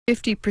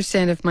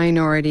50% of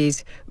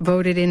minorities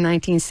voted in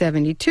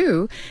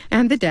 1972,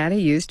 and the data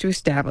used to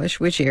establish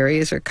which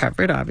areas are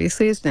covered,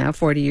 obviously, is now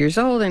 40 years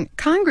old. And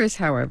Congress,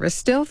 however,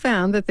 still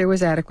found that there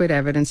was adequate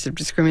evidence of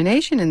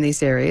discrimination in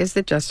these areas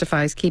that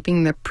justifies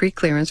keeping the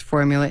preclearance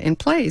formula in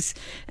place.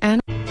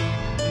 And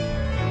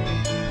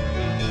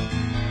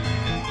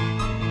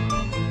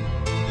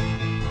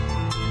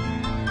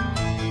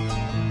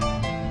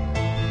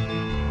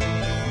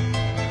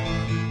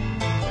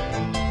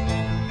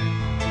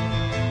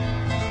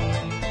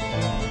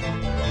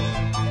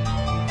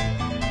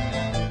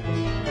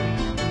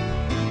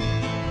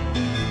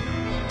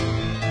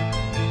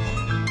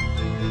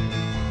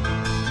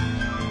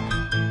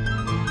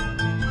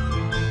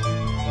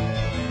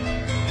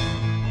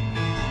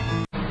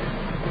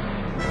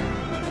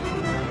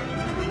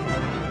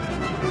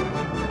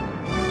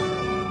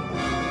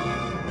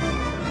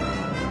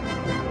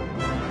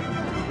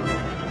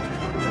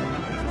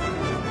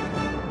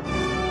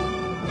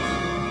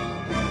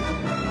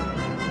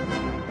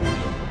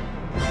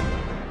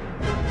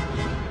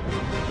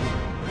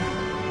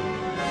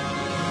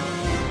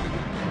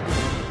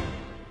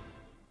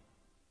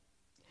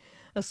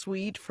a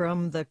suite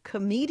from the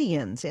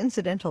Comedians,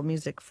 incidental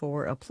music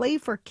for a play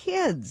for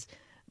kids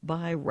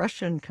by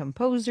Russian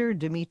composer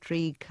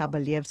Dmitry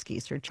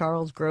Kabalevsky. Sir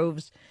Charles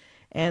Groves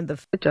and the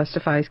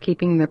justifies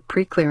keeping the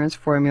preclearance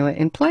formula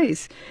in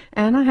place.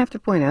 And I have to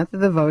point out that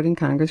the vote in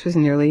Congress was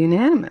nearly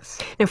unanimous.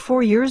 Now,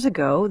 4 years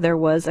ago, there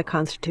was a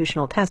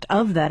constitutional test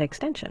of that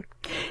extension.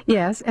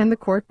 Yes, and the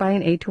court, by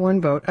an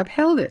 8-1 vote,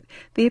 upheld it.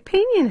 The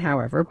opinion,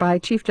 however, by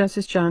Chief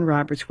Justice John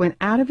Roberts went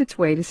out of its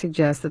way to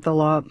suggest that the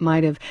law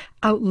might have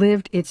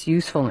outlived its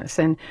usefulness.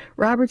 And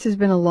Roberts has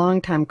been a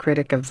longtime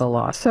critic of the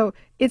law. So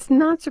it's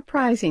not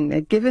surprising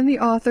that, given the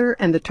author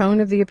and the tone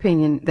of the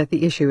opinion, that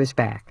the issue is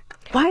back.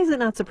 Why is it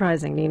not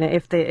surprising, Nina?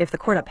 If the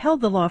court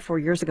upheld the law 4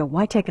 years ago,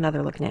 why take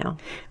another look now?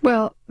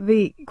 Well,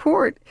 the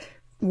court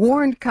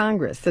warned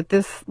Congress that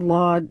this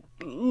law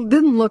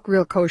didn't look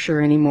real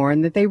kosher anymore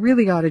and that they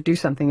really ought to do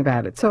something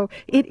about it. So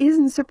it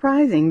isn't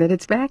surprising that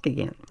it's back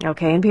again.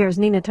 Okay, NPR's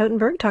Nina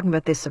Totenberg talking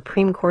about the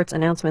Supreme Court's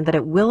announcement that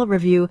it will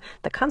review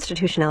the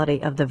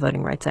constitutionality of the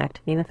Voting Rights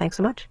Act. Nina, thanks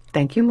so much.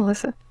 Thank you,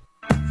 Melissa.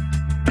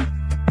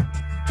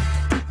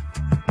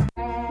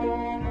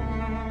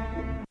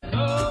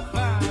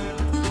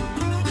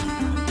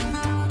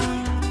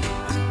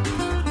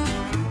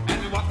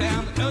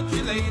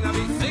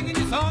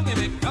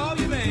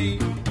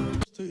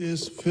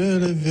 Is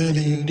very,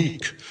 very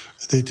unique.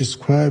 They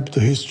describe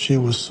the history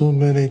with so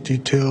many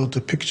detailed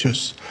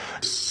pictures.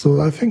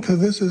 So I think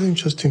this is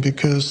interesting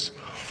because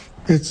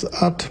it's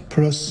art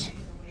plus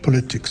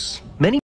politics. Many